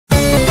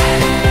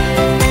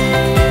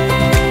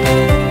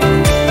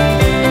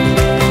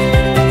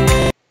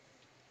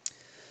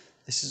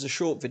This is a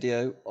short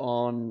video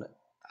on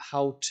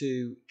how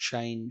to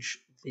change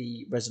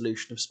the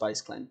resolution of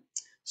SpaceClaim.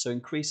 So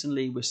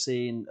increasingly we're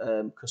seeing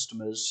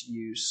customers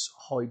use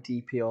high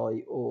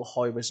DPI or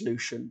high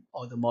resolution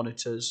either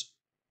monitors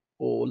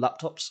or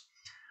laptops,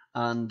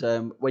 and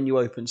when you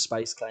open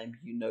SpaceClaim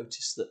you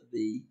notice that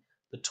the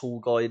tool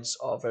guides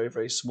are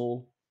very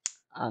small,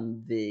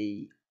 and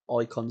the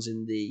icons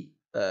in the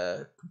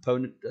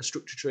component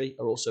structure tree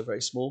are also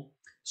very small.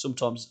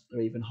 Sometimes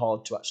they're even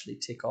hard to actually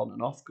tick on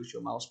and off because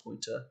your mouse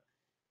pointer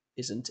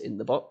isn't in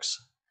the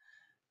box,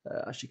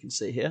 as you can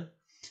see here.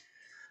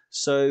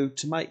 So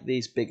to make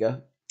these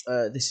bigger,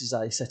 this is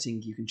a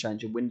setting you can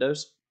change in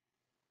Windows.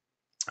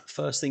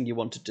 First thing you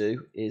want to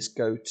do is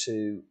go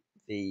to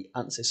the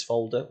Ansys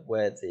folder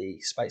where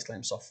the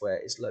SpaceClaim software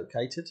is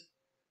located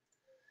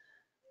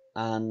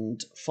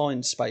and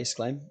find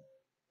SpaceClaim.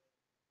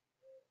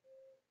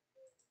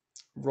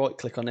 Right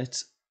click on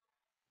it,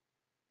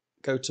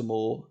 go to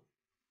more,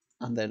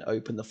 and then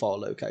open the file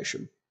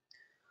location.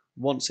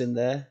 Once in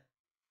there,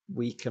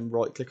 we can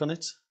right click on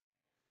it,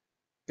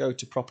 go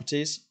to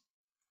properties,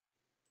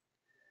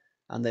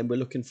 and then we're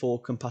looking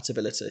for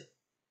compatibility.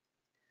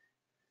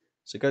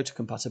 So go to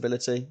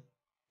compatibility,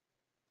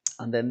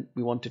 and then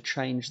we want to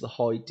change the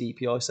high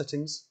DPI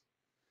settings.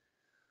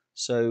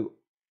 So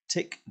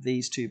tick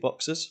these two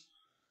boxes,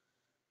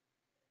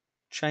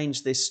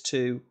 change this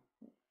to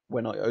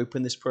when I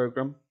open this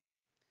program,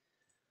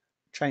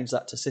 change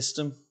that to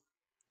system,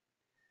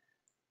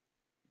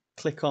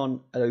 click on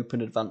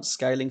open advanced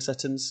scaling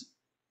settings,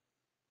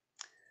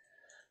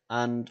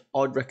 and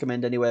I'd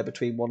recommend anywhere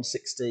between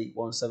 160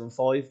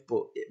 175,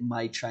 but it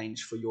may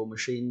change for your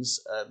machines,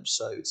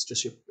 so it's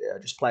just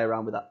just play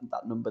around with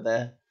that number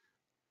there,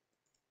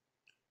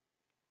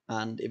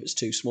 and if it's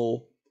too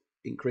small,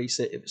 increase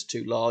it. If it's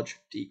too large,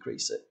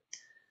 decrease it.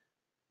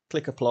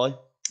 Click apply.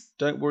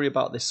 Don't worry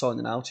about this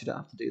signing out, you don't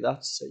have to do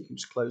that, so you can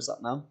just close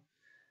that now.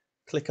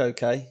 Click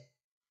OK.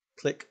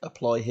 Click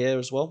apply here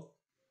as well.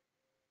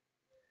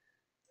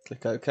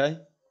 Click OK. I'm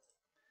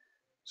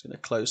just going to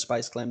close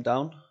SpaceClaim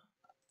down.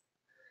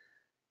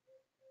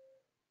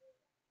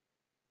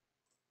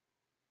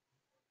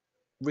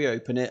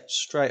 Reopen it.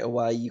 Straight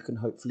away you can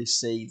hopefully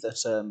see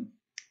that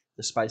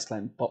the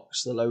SpaceClaim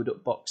box, the load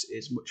up box,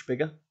 is much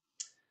bigger,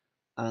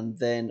 and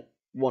then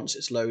once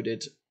it's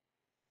loaded,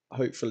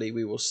 hopefully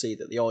we will see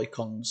that the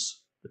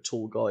icons, the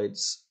tool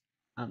guides,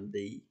 and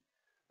the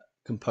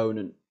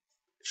component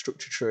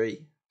structure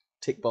tree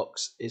tick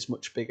box is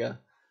much bigger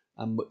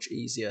and much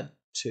easier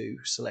to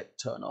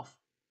select turn off.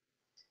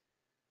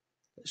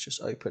 Let's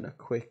just open a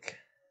quick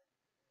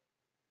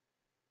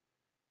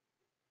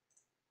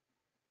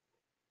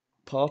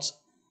part.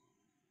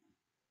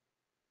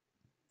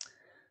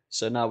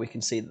 So now we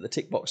can see that the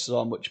tick boxes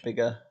are much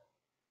bigger.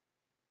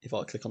 If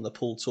I click on the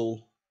pull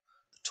tool,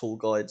 the tool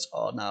guides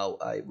are now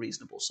a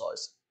reasonable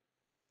size.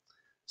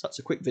 So that's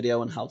a quick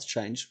video on how to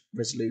change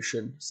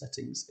resolution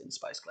settings in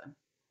SpaceClaim.